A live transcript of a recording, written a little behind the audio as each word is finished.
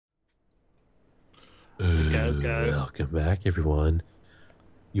Welcome back, everyone.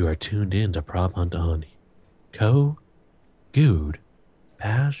 You are tuned in to Prop Hunt on Good,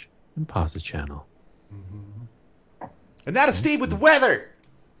 Bash, and Pasta channel. And now to Steve with the weather.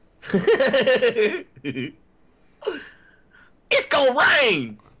 It's gonna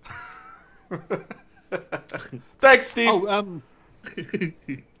rain. Thanks, Steve. Oh,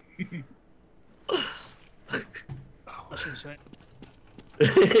 what's he saying?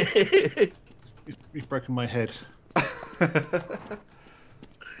 He's broken my head.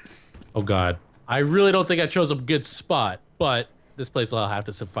 Oh God, I really don't think I chose a good spot, but this place will have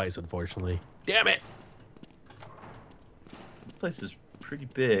to suffice, unfortunately. Damn it! This place is pretty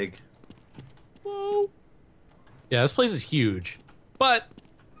big. Whoa. Yeah, this place is huge, but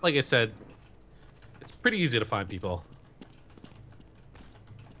like I said, it's pretty easy to find people.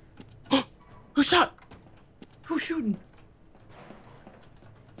 Who shot? Who's shooting?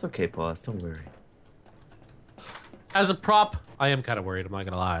 It's okay, boss. Don't worry. As a prop, I am kind of worried. I'm not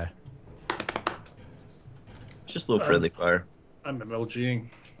gonna lie. Just a little friendly fire. I'm MLGing.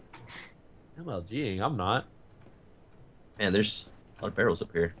 MLGing, I'm not. Man, there's a lot of barrels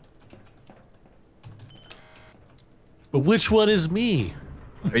up here. But which one is me?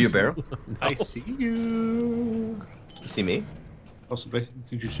 Are you a barrel? No. I see you. You see me? Possibly.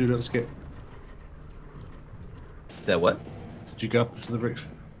 Did you shoot at the skip? That what? Did you go up to the roof?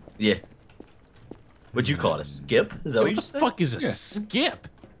 Yeah. What'd you call it? A skip? Is that what What you the said? fuck is a Yeah. skip?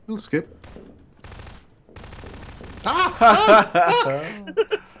 Little skip. Ah!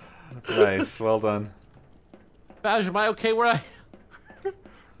 Nice, well done. Baj, am I okay where I...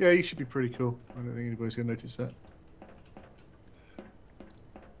 Yeah, you should be pretty cool. I don't think anybody's going to notice that.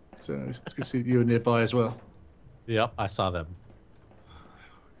 So it's good to see you nearby as well. Yep, I saw them.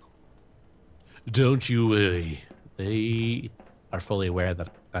 Don't you worry. They are fully aware that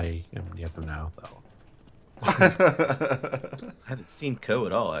I am near them now, though. I haven't seen Co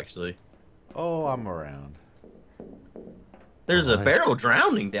at all, actually. Oh, I'm around. There's a Alright. barrel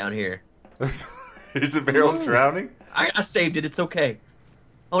drowning down here. Is a barrel drowning? I saved it. It's okay.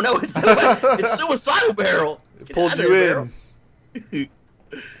 Oh no, it's suicidal barrel. It Get pulled out of you there, in. barrel.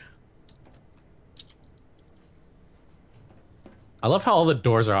 I love how all the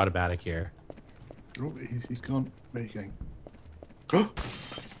doors are automatic here. Oh, he's gone. Where are you going?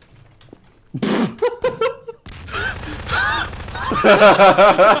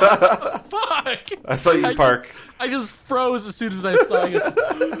 Fuck! I saw you park. I just froze as soon as I saw you.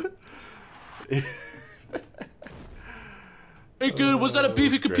 Hey, good. Was that a that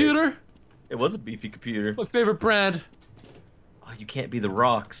beefy was great. computer? It was a beefy computer. My favorite brand. Oh, you can't be the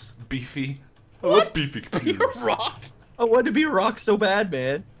rocks. Beefy. I What? love beefy You're computers. a rock. I wanted to be a rock so bad,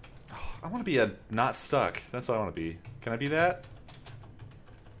 man. I want to be a not stuck. That's what I want to be. Can I be that?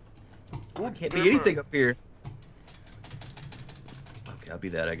 I can't be anything up here. Okay, I'll be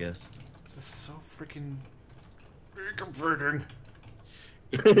that, I guess. This is so freaking comforting.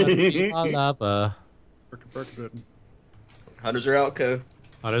 If you wanna be my lover. Hunters are out, Co.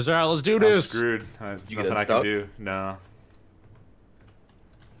 Hunters are out. Let's do I'm this. screwed. There's You get nothing I can unstuck? do. No.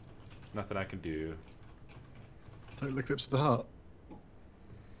 Nothing I can do. Total Eclipse of the Heart.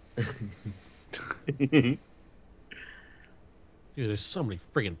 Dude, there's so many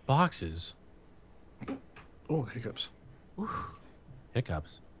friggin' boxes. Oh, hiccups.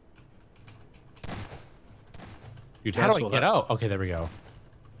 Hiccups. Dude, how do I get out? Okay, there we go.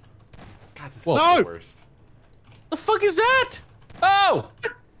 God, this Whoa. is No! the worst. The fuck is that? Oh!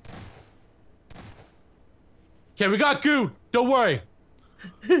 Okay, we got Goon. Don't worry.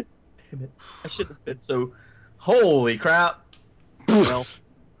 Damn it. I shouldn't have been so... Holy crap. Well.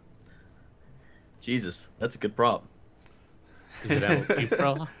 Jesus, that's a good prop. Is it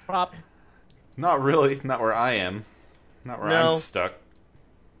LT prop? Not really. Not where I am. Not where No. I'm stuck.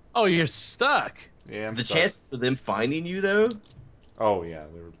 Oh, you're stuck. Yeah, I'm The stuck. chances of them finding you, though? Oh yeah,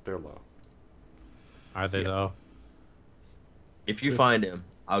 they're low. Are they though? If you find him,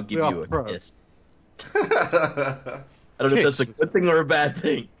 I'll give We are you a pros. kiss. I don't know if that's a good thing or a bad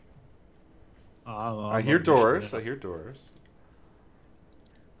thing. I hear doors. I hear doors.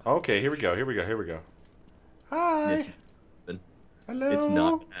 Okay, here we go. Here we go. Here we go. Hi. It's, Hello. it's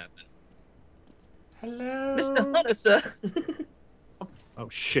not gonna happen. Hello. Mr. Hunter, sir. Oh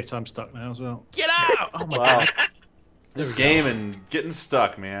shit, I'm stuck now as well. Get out! Oh my Wow. god. This game and getting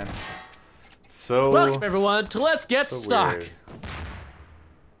stuck, man. So. Welcome everyone to Let's Get so Stuck. weird.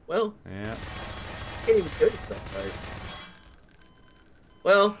 Well, Yeah. can't even kill yourself, right?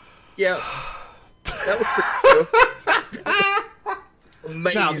 Well, yeah. That was pretty cool.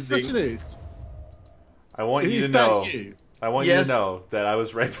 Now, the question Amazing. is, I want you is to that know. you? I want you Yes. to know that I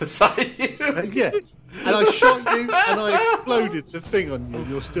was right beside you. Yeah. and I shot you, and I exploded the thing on you.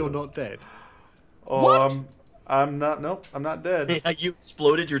 You're still not dead. Oh, What? I'm not. Nope, I'm not dead. Yeah, you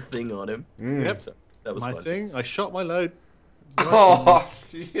exploded your thing on him. Yep. So, that was My fun. thing. I shot my load. Oh,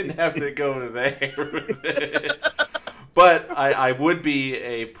 you didn't have to go there. But I would be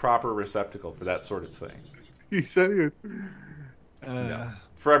a proper receptacle for that sort of thing. You said you.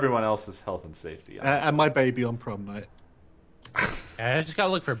 For everyone else's health and safety. And my baby on prom night. I just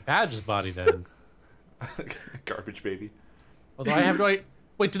gotta look for Badge's body then. Garbage baby. Although I have no idea.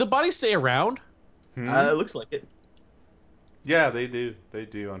 Wait, do the bodies stay around? It looks like it. Yeah, they do. They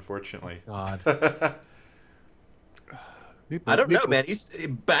do, unfortunately. God. I don't know, man.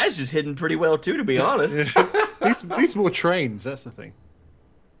 Badge is hidden pretty well too, to be honest. These more trains. That's the thing.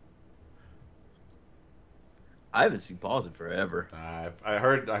 I haven't seen Paws in forever. I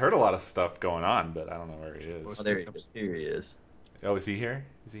heard a lot of stuff going on, but I don't know where he is. Oh, there he is. Here he is. Oh, is he here?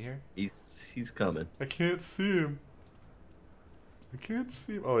 Is he here? He's coming. I can't see him. I can't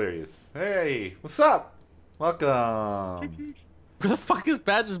see him. Oh, there he is. Hey, what's up? Welcome. Where the fuck is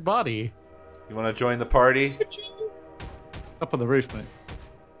Badge's body? You want to join the party? Up on the roof, mate.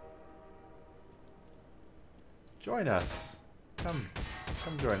 Join us. Come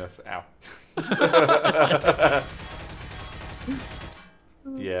join us. Ow.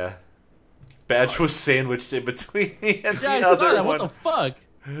 Yeah. Badge was sandwiched in between me and Yeah, I the saw other that. one. What the fuck?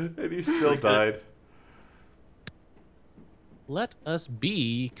 And he still died. Let us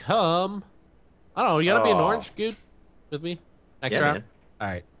become. I don't know. You gotta be an orange, good, with me next Yeah, round. man. All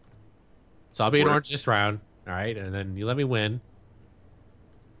right. So I'll be an Work. orange this round. All right, and then you let me win.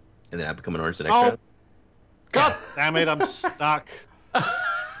 And then I become an orange the next Oh. round. God damn it! I'm stuck. Yeah.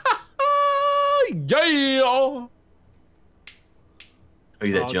 Are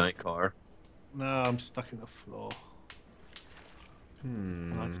you that Oh. giant car? No, I'm stuck in the floor.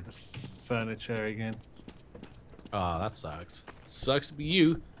 That's the furniture again. Oh, that sucks. Sucks to be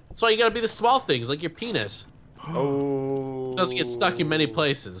you. That's why you gotta be the small things, like your penis. Oh. It doesn't get stuck in many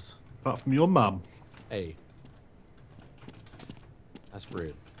places. Apart from your mum. Hey. That's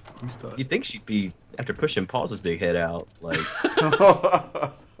rude. Who's that? You'd think she'd be, after pushing Paws' big head out, like,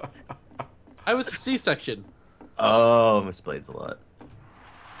 I was a C-section. oh, misplays a lot.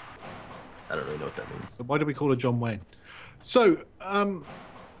 I don't really know what that means. So why do we call her John Wayne? So,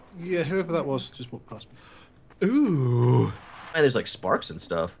 yeah, whoever that was just walked past me. Ooh. Man, there's like sparks and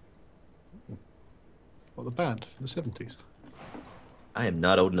stuff. What, the band from the 70s? I am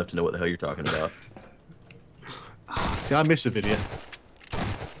not old enough to know what the hell you're talking about. See, I missed a video.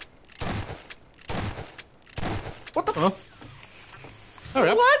 What the Huh? Hurry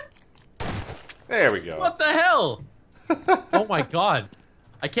up. What? There we go. What the hell? Oh my god.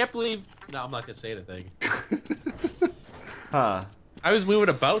 I can't believe... No, I'm not gonna say anything. Huh. I was moving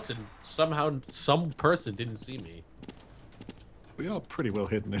about and somehow some person didn't see me. We are pretty well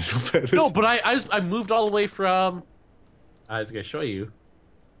hidden in all fairness. No, but I moved all the way from... I was gonna show you.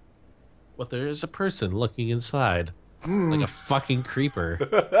 But there is a person looking inside. Like a fucking creeper.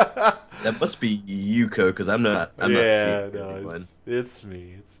 That must be Yuko, because I'm not seeing anyone. It's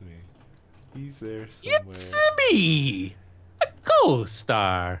me. He's there somewhere. It's me! A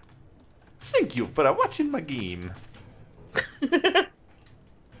Coestar! Thank you for watching my game.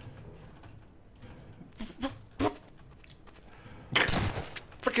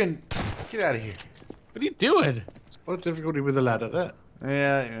 Frickin' get out of here. What are you doing? What a difficulty with the ladder there.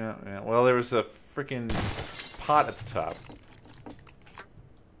 Yeah. Well, there was a frickin' pot at the top.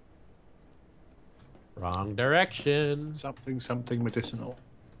 Wrong direction. Something medicinal.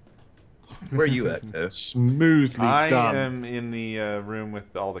 Where are you at, Co? Smoothly I done. am in the room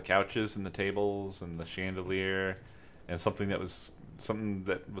with all the couches and the tables and the chandelier, and something that was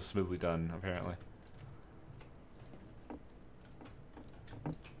smoothly done, apparently.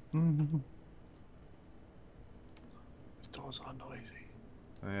 The doors are noisy.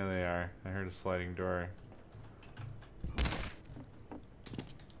 Yeah, they are. I heard a sliding door.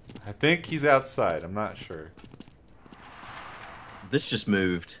 I think he's outside. I'm not sure. This just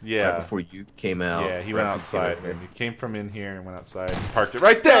moved. Yeah. Right before you came out. Yeah, he Right went before you came outside. over here. And he came from in here and went outside and parked it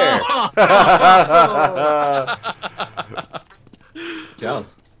right there! John.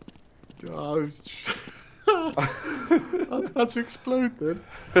 Oh, I was about to explode then.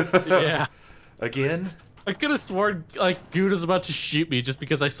 Yeah. Again? I could have sworn like Gouda's about to shoot me just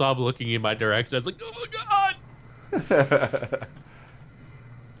because I saw him looking in my direction. I was like, oh my god!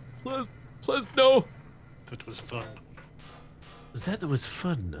 Plus no. That was fun. That was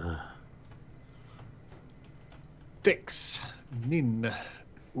fun. Dix, Nin,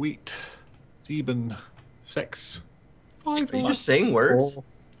 Wheat, Sieben, Sex. 5 Are you just saying words?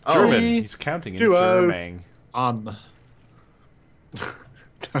 German. Three, He's counting in two, German. no,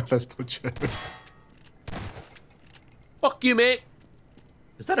 that's not German. Fuck you, mate.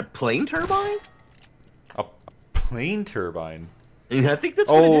 Is that a plane turbine? A plane turbine. I think that's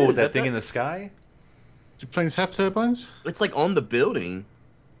what it Oh, is. that thing in the sky? Do planes have turbines? It's like on the building.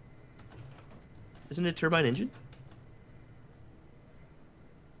 Isn't it a turbine engine?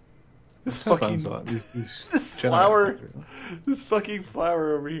 This Turbines fucking are like these this generators. flower, this fucking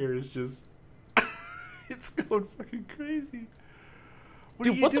flower over here is just, it's going fucking crazy. What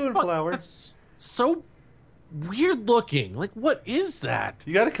Dude, are you what doing, the fuck? flower? That's so weird looking. Like, what is that?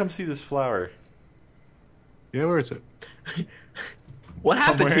 You gotta come see this flower. Yeah, where is it? What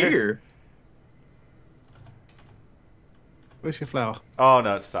happened Somewhere. here? Where's your flower? Oh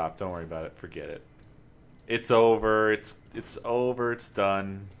no, it stopped. Don't worry about it. Forget it. It's over. It's over. It's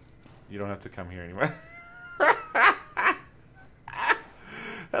done. You don't have to come here anymore.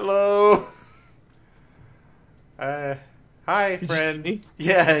 Hello. Hi, Did friend. you see me?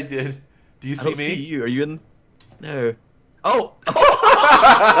 Yeah, I did. Do you I see don't me? see you. Are you in? No. Oh.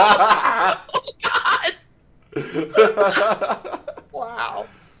 Oh God. Wow.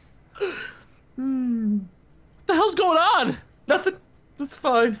 What the hell's going on? Nothing. That's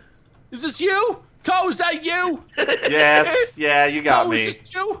fine. Is this you? Co, is that you? Yes. Yeah, you got Co, is me.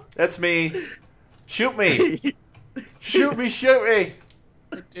 this you? That's me. Shoot me. Shoot me. Shoot me.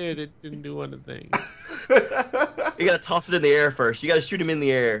 I did. It didn't do anything. You gotta toss it in the air first. You gotta shoot him in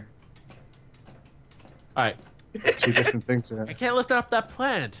the air. All right. Two different things in I it. can't lift up that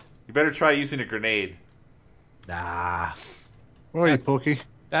plant. You better try using a grenade. Nah. Where are you, That's- Porky?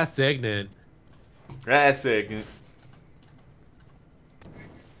 That's ignorant. That's it.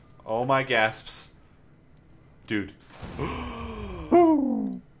 Oh my gasps. Dude.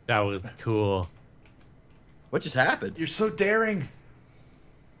 That was cool. What just happened? You're so daring.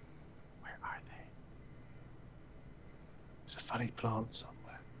 Where are they? There's a funny plant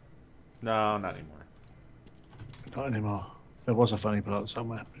somewhere. No, not anymore. Not anymore. There was a funny plant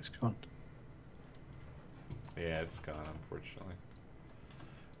somewhere, but it's gone. Yeah, it's gone, unfortunately.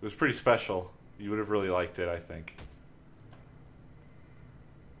 It was pretty special. You would have really liked it, I think.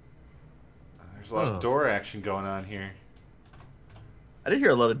 There's a lot Huh. of door action going on here. I did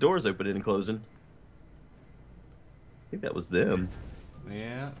hear a lot of doors opening and closing. I think that was them.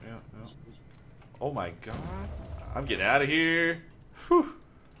 Yeah. Oh my god. I'm getting out of here. Whew.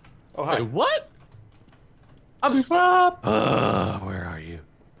 Oh, hi. Wait, what? I'm. Where are you?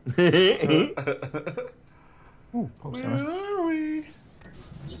 Ooh, Paul's Where down there. are we?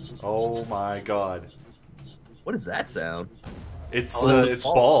 Oh my god. What is that sound? It's Oh, it's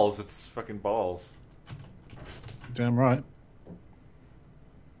balls. It's fucking balls. Damn right.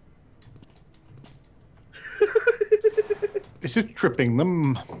 Is it tripping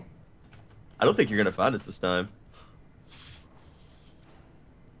them? I don't think you're gonna find us this time.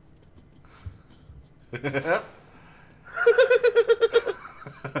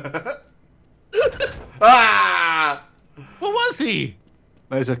 Ah! What was he?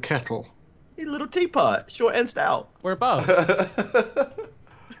 There's a kettle. Hey, little teapot, short and stout. Whereabouts?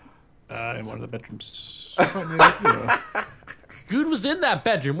 In one of the bedrooms. Quite near the door. Good was in that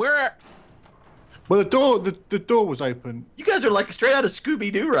bedroom. Where? Well, the door was open. You guys are like straight out of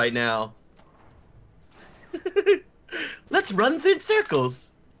Scooby Doo right now. Let's run through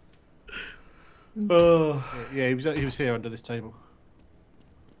circles. Oh. Yeah, he was here under this table.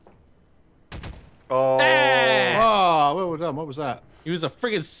 Oh. Ah! Ah, well done. What was that? He was a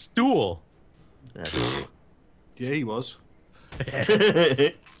friggin' stool. Yeah, he was.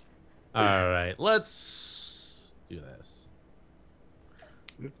 All right, let's do this.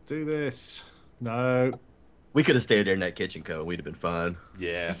 Let's do this. No. We could have stayed there in that kitchen, Co. We'd have been fine.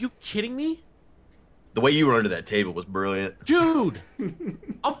 Yeah. Are you kidding me? The way you were under that table was brilliant. Dude,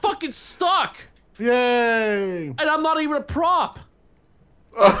 I'm fucking stuck, Yay! and I'm not even a prop.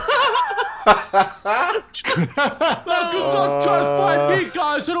 Good luck trying to find me,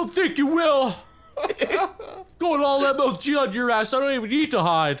 guys. I don't think you will. Going all that MLG on your ass. I don't even need to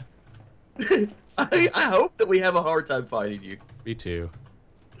hide. I hope that we have a hard time fighting you. Me too.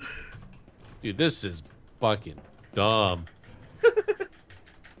 Dude, this is fucking dumb.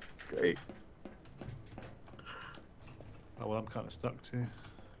 Great. Oh, well, I'm kind of stuck too.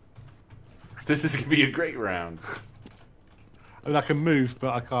 This is gonna be a great round. I mean, I can move,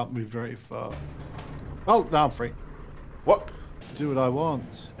 but I can't move very far. Oh, now I'm free. What? Do what I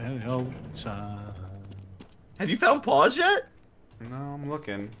want. Any old time. Have you found Pause yet? No, I'm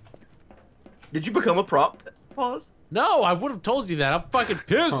looking. Did you become a prop, Pause? No, I would have told you that. I'm fucking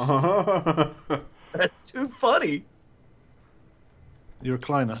pissed. That's too funny. Your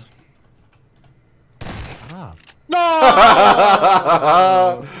recliner. Shut up. No!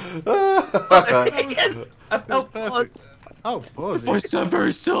 Yes! I felt Perfect. pause. Oh, pause. If I stand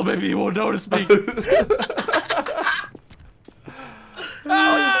very still, maybe you won't notice me.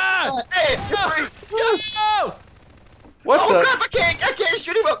 Ah! Hey, you're free. No! What Oh the? crap! I can't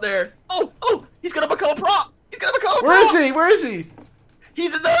shoot him up there. Oh, he's gonna become a prop. He's gonna become a prop. Where is he? Where is he?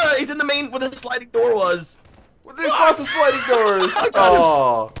 He's in the main where the sliding door was. Well, there's lots of sliding doors. I got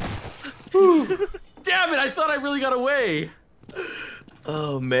Oh. Damn it! I thought I really got away.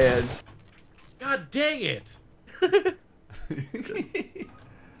 Oh man. God dang it!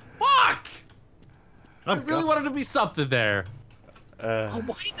 Fuck! I really wanted to be something there. Oh,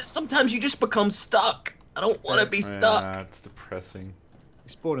 why is it sometimes you just become stuck? I don't want to be stuck. Yeah, it's depressing. He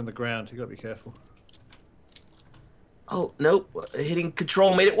spawned in the ground. You gotta be careful. Oh nope! Hitting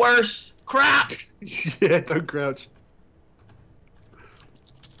control made it worse. Crap! Yeah, don't crouch.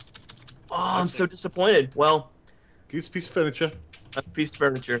 Oh, I'm so disappointed. Well, Good piece of furniture. I'm a piece of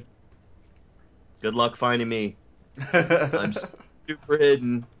furniture. Good luck finding me. I'm super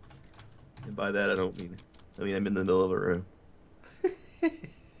hidden. And by that I mean I'm in the middle of a room.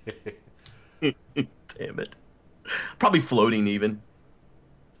 Damn it. Probably floating even.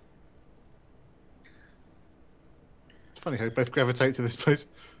 It's funny how you both gravitate to this place.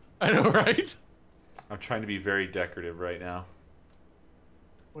 I know, right? I'm trying to be very decorative right now.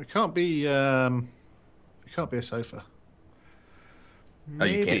 Well, it can't be. It can't be a sofa. Oh,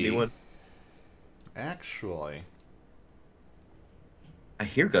 you can't be one? Actually, I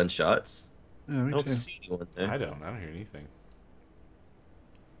hear gunshots. Yeah, I me don't too. see anyone there. I don't hear anything.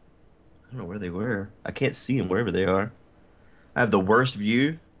 I don't know where they were. I can't see them wherever they are. I have the worst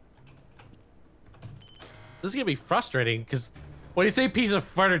view. This is gonna be frustrating because when you say piece of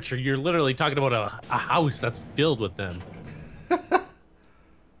furniture, you're literally talking about a house that's filled with them.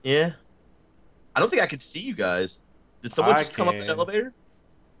 Yeah. I don't think I could see you guys. Did someone I just come up the can. elevator?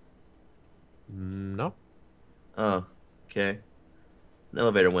 No. Oh, okay. An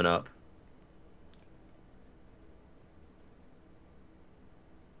elevator went up.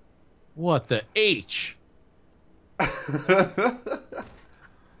 What the H? Well,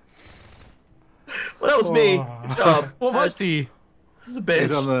 that was me. Good job. What was he? This is a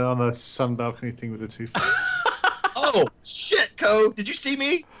bench. He's on the sun balcony thing with the 2 feet. Oh, shit, Co. Did you see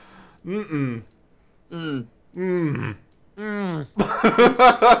me? Mm-mm. Mm. Mm. Mm.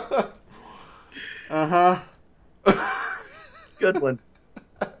 Uh-huh. Good one.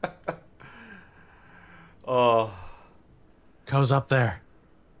 Oh. Goes up there.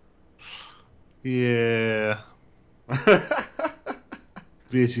 Yeah.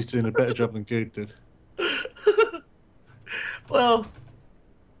 VS's doing a better job than Good did. Well.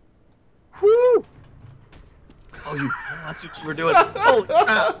 Whoo! Oh, that's what you were doing. Holy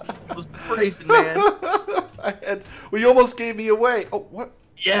crap. I was bracing, man. Well, you almost gave me away. Oh, what?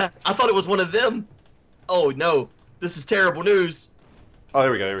 Yeah, I thought it was one of them. Oh, no. This is terrible news. Oh,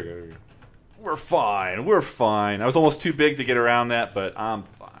 there we go. We're fine. We're fine. I was almost too big to get around that, but I'm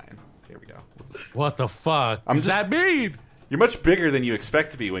fine. Here we go. What the fuck I'm does just- that mean? You're much bigger than you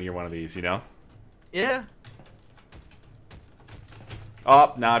expect to be when you're one of these, you know? Yeah.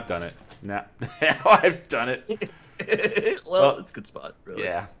 Oh, now I've done it. Now I've done it. Well, it's a good spot, really.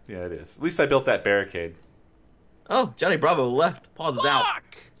 Yeah, it is. At least I built that barricade. Oh, Johnny Bravo left. Pause is out. Fuck!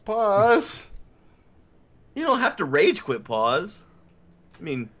 Pause. You don't have to rage quit pause. I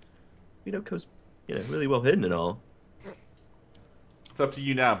mean, Co's, really well hidden and all. It's up to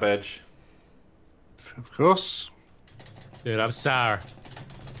you now, Bedge. Of course. Dude, I'm sour.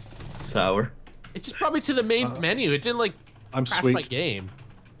 Sour. It just brought me to the main menu. It didn't like I'm crash sweet. my game.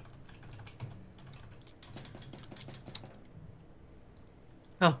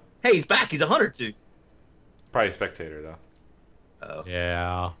 Oh, hey, he's back. He's a hunter too. Probably a spectator, though. Oh.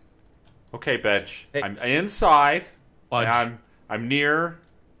 Yeah. Okay, Bedge. Hey. I'm inside. Fudge. And I'm near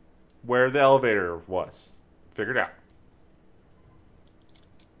where the elevator was. Figured out.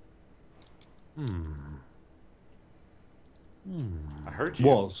 I heard you.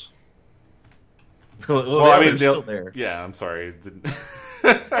 Was. Well, I mean, they'll- still there. Yeah, I'm sorry. It didn't.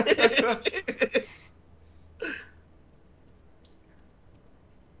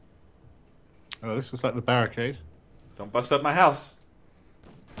 Oh, this was like the barricade. Don't bust up my house.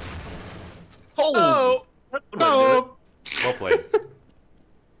 Oh! No! Well played.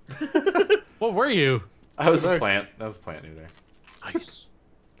 What were you? I was a Hello. plant. That was a plant near there. Nice.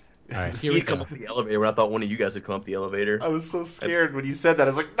 All right, here He we had come go. up the elevator when I thought one of you guys would come up the elevator. I was so scared when you said that.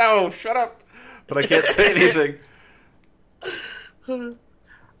 I was like, no, shut up. But I can't say anything.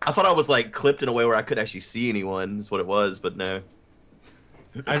 I thought I was like clipped in a way where I couldn't actually see anyone. Is what it was, but no.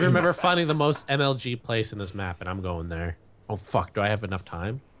 I remember finding the most MLG place in this map, and I'm going there. Oh fuck! Do I have enough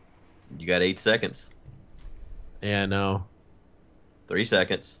time? You got 8 seconds. Yeah, no. 3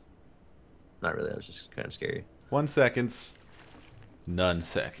 seconds. Not really. That was just kind of scary. 1 second. None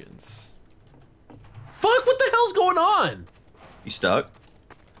seconds. Fuck! What the hell's going on? You stuck?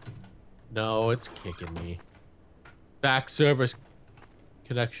 No, it's kicking me. Back service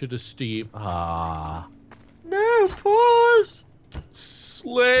connection to Steam. Ah. No, pause.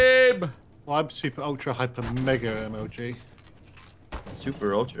 Slab. Well, I'm super ultra hyper mega MLG.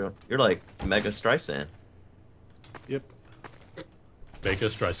 Super ultra. You're like Mega Streisand. Yep. Make a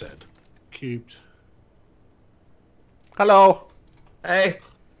Streisand. Cubed. Hello. Hey.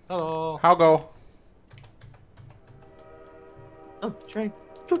 Hello. How go? Oh, train.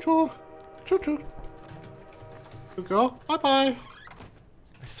 Choo-choo. Choo-choo. Good girl. Bye-bye.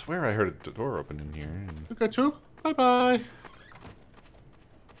 I swear I heard a door open in here. And... Good girl too. Bye-bye.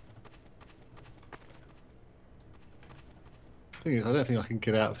 Thing is, I don't think I can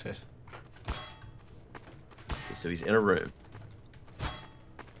get out of here. Okay, so he's in a room.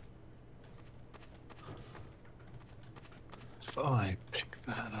 If I pick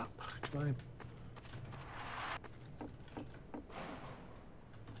that up, can I...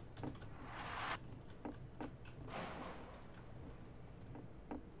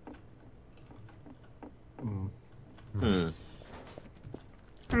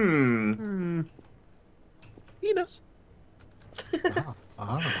 Penis.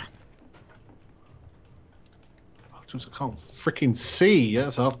 Ah. Oh, just I can't freaking see.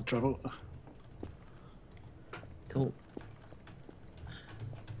 That's half the trouble. Don't.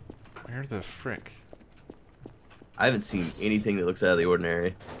 Where the frick? I haven't seen anything that looks out of the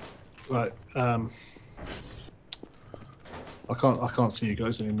ordinary. Right. I can't see you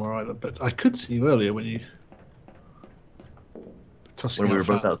guys anymore either. But I could see you earlier when you were tossing When we out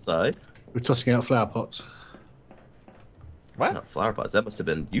were both outside. We're tossing out flower pots. What? Not flower pots. That must have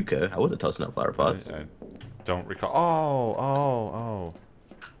been Yuka. I wasn't tossing out flower pots. I don't recall. Oh.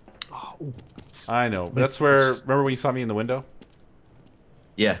 Oh, I know. That's where. Remember when you saw me in the window?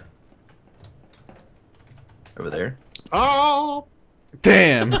 Yeah. Over there. oh!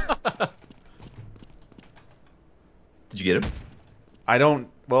 Damn. Did you get him? I don't.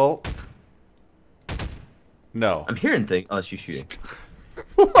 Well. No. I'm hearing things. Oh, it's you shooting.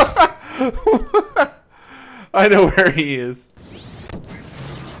 I know where he is.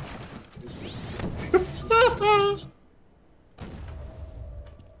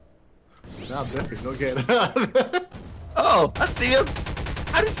 Now I'm definitely not getting out of there. Oh, I see him.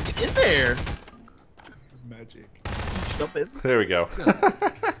 How did you get in there? Magic. Jump in. There we go.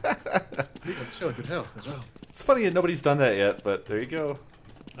 You got so good health as well. It's funny that nobody's done that yet, but there you go.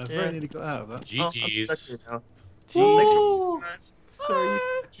 I very nearly got out of that. GG's. Oh, Jeez. sorry.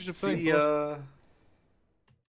 She's a See pain. ya.